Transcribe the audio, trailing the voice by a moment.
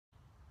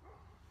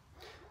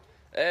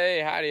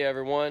Hey, howdy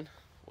everyone.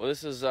 Well,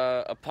 this is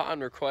upon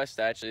request,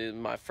 actually,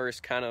 my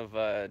first kind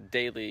of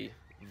daily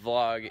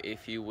vlog,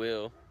 if you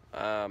will.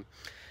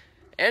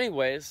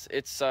 Anyways,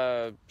 it's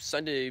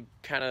Sunday,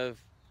 kind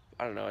of,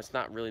 I don't know, it's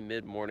not really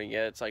mid-morning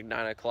yet, it's like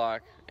 9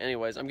 o'clock.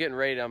 Anyways, I'm getting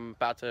ready, I'm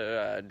about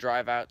to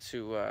drive out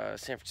to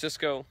San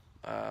Francisco.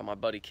 My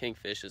buddy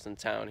Kingfish is in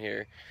town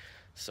here,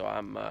 so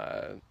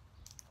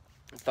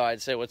thought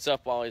I'd say what's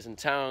up while he's in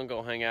town,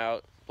 go hang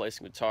out, play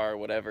some guitar,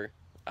 whatever.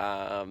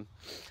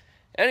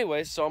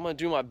 Anyways, so I'm going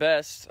to do my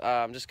best.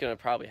 I'm just going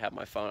to probably have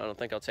my phone. I don't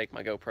think I'll take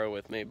my GoPro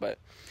with me, but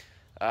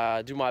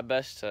do my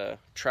best to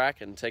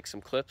track and take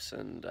some clips,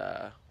 and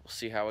we'll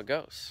see how it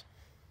goes.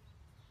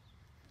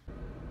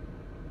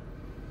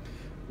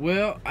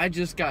 Well, I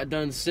just got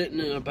done sitting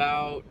in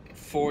about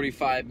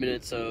 45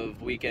 minutes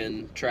of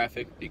weekend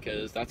traffic,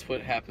 because that's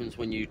what happens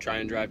when you try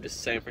and drive to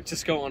San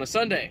Francisco on a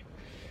Sunday.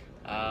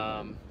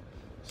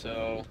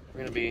 So we're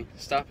going to be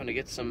stopping to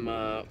get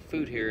some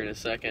food here in a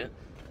second.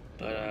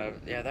 But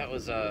yeah, that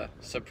was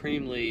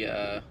supremely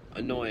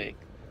annoying,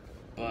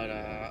 but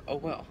oh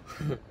well.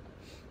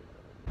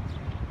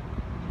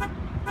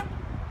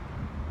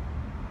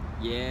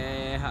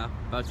 Yeah,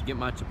 about to get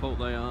my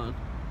Chipotle on.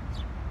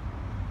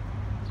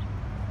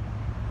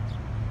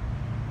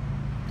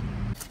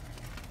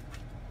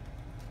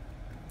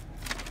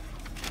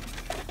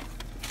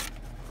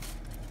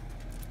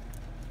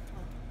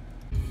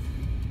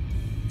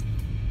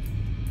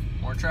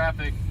 More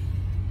traffic.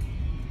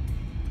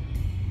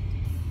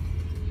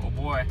 Oh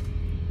boy.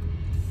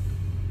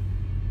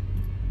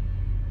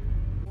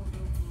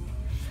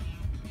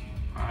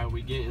 Alright,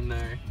 we getting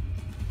there.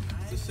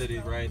 The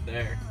city's right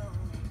there.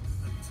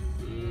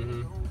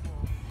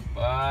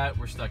 But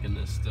we're stuck in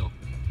this still.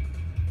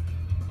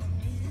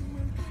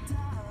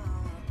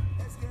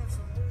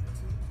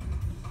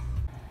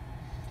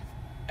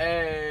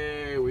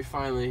 Hey, we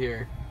finally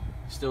here.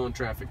 Still in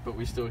traffic, but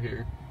we still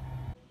here.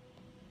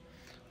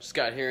 Just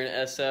got here in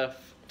SF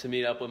to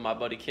meet up with my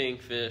buddy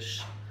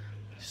Kingfish.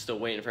 Still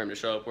waiting for him to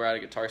show up. We're at a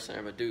guitar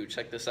center, but dude,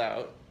 check this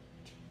out.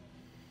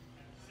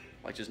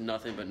 Like, just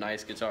nothing but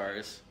nice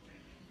guitars.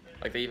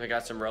 Like, they even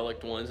got some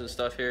relic ones and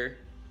stuff here.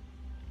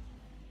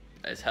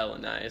 That's hella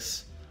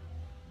nice.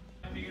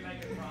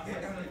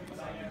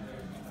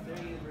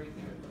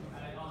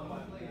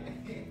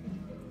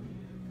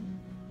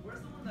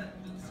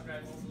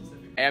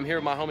 Hey, I'm here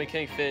with my homie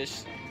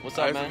Kingfish. What's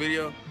up, man? That's the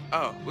video?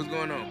 Oh, what's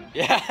going on?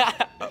 Yeah.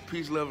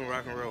 Peace, love, and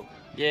rock and roll.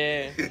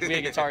 Yeah, we at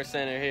a guitar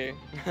center here.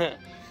 Hey,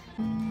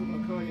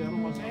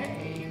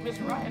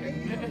 Mr. Ryder.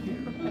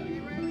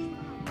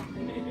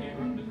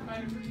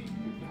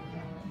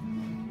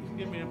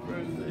 Give me a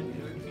birthday.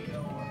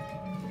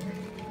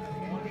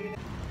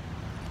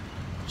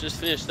 Just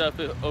finished up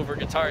over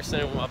Guitar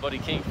Center with my buddy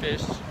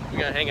Kingfish. We're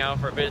gonna hang out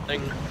for a bit.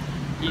 Think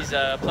he's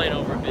playing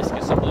over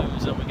Biscuits and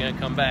Blues, and we're gonna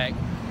come back.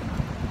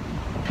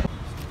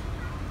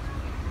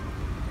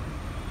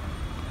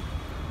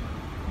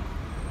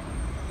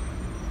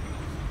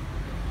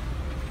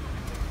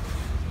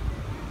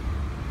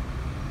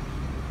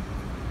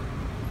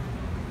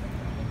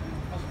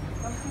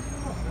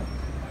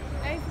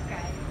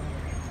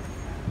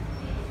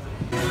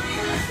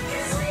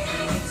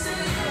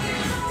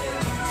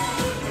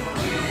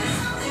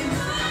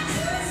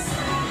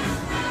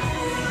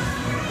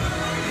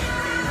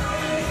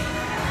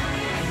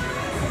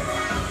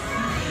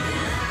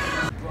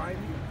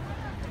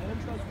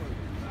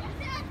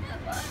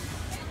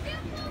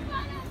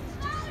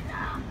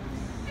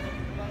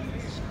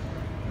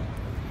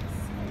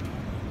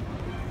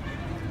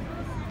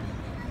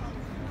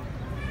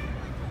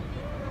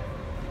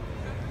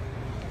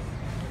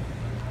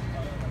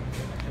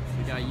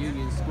 We got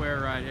Union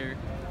Square right here.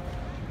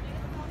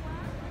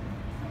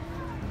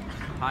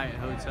 Hyatt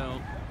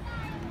Hotel.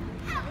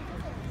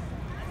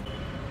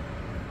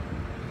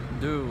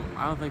 Dude,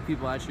 I don't think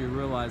people actually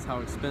realize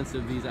how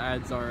expensive these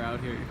ads are out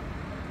here.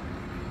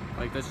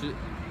 Like, this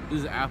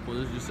is Apple.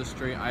 This is just a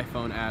straight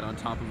iPhone ad on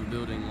top of a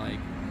building, like,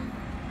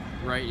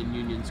 right in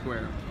Union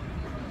Square.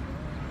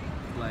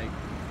 Like,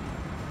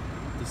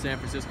 the San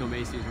Francisco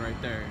Macy's right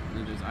there, and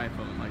then there's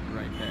iPhone, like,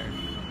 right there.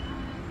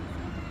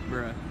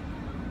 Bruh.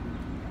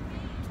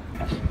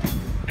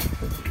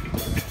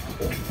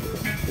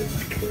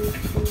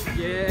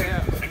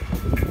 Yeah.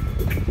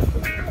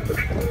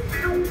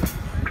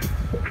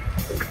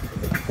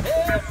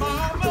 Hey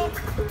mama,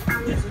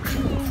 there's a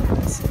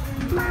chance.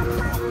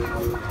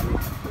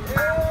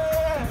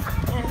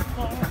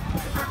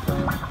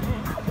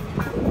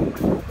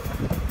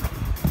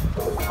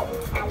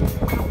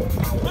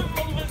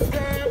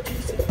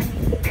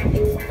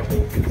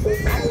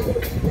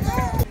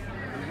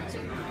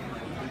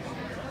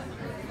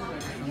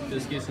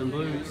 Biscuits and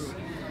Blues.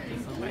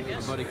 My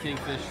buddy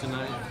Kingfish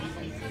tonight.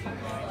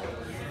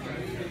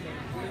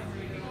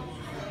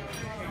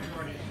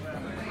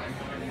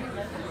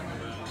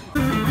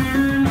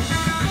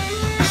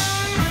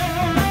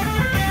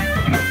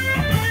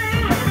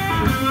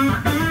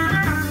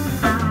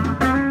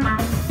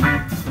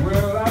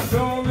 Well, I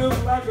don't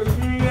look like a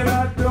king and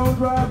I don't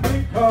drive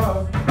big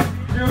cars.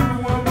 You're the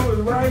one who was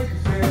right,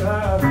 said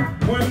I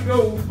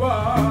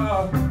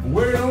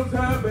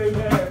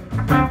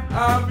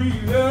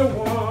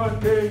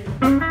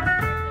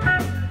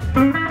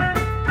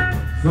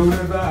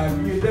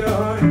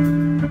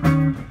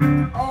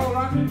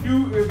can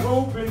do is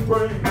hope and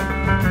pray.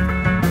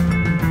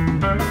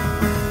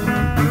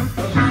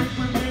 Stick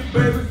with me,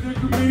 baby, stick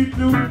with me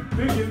too,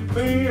 thick and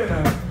thin.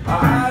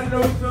 I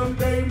know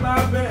someday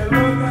my bad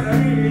luck gonna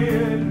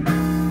end.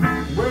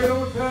 Wait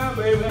on time,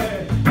 baby,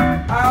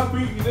 I'll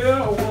be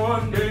there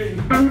one day.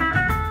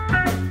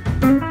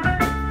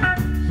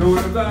 So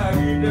as I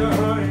get there,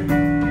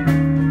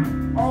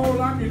 honey,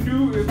 all I can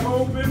do is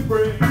hope and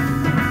pray.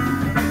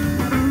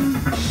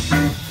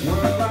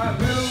 Well, I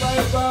live a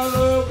life I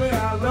love and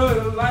I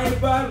love the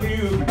life I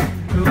live.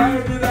 The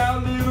life that I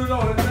live is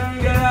all the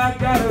thing that I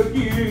gotta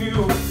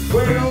give.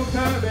 Wait on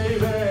time,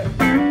 baby,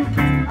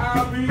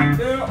 I'll be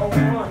there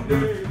one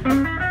day.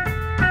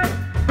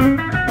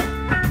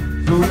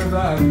 So as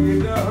I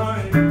get there,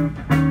 honey,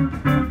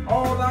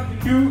 all I can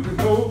do is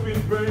hope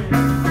and pray.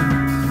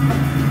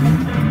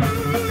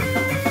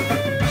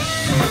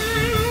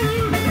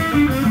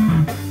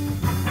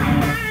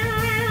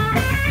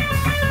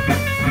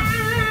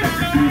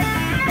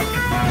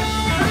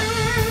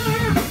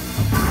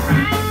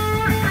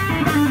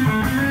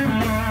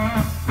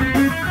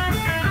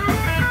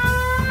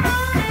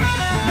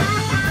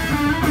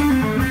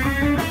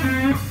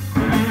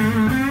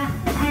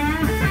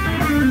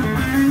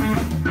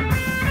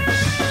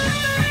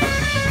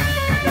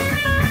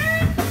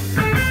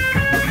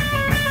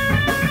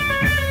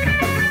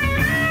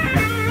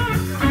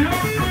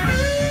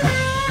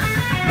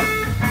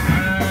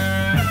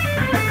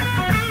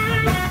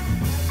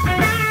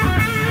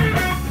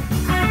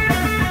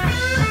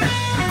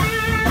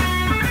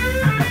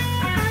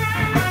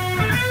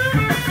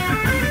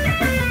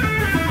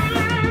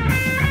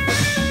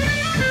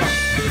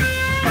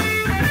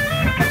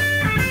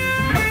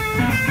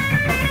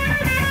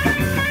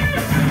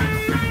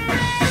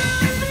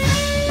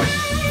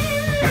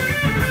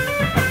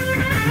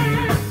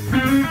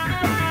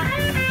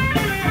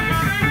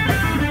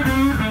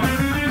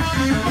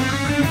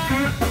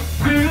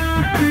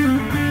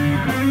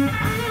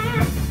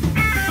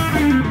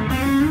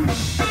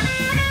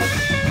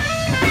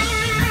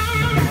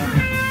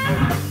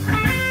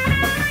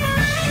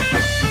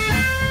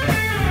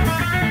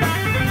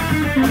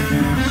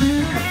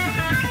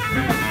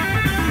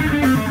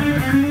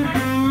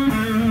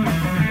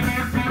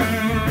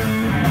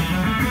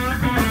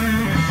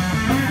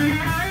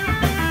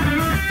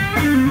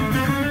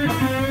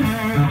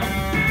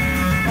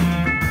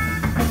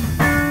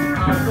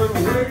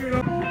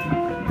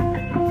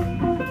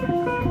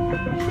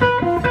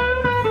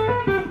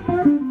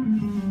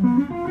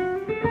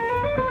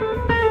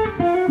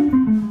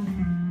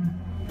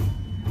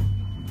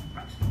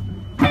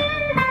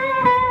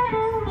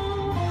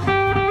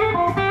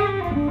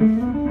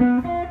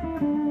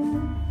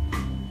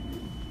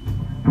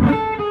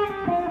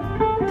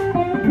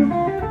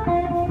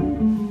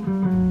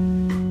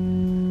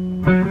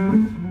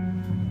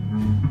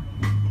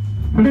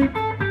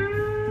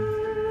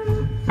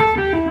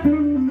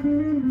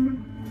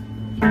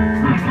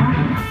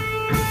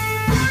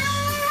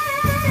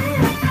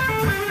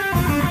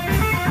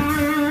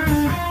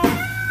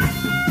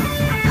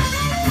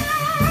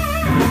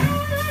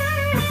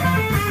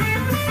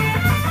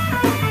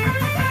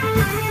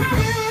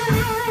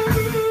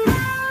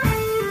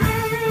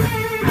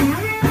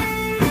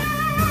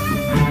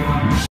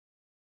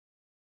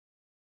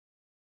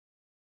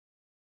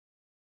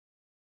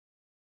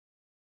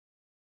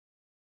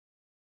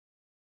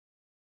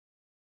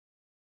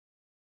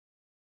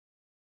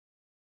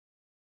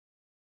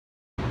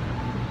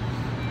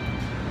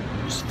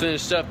 Just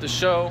finished up the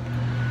show.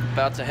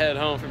 About to head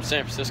home from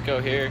San Francisco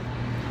here.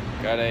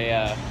 Got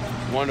a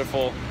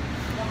wonderful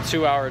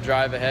 2-hour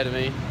drive ahead of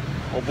me.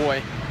 Oh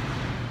boy.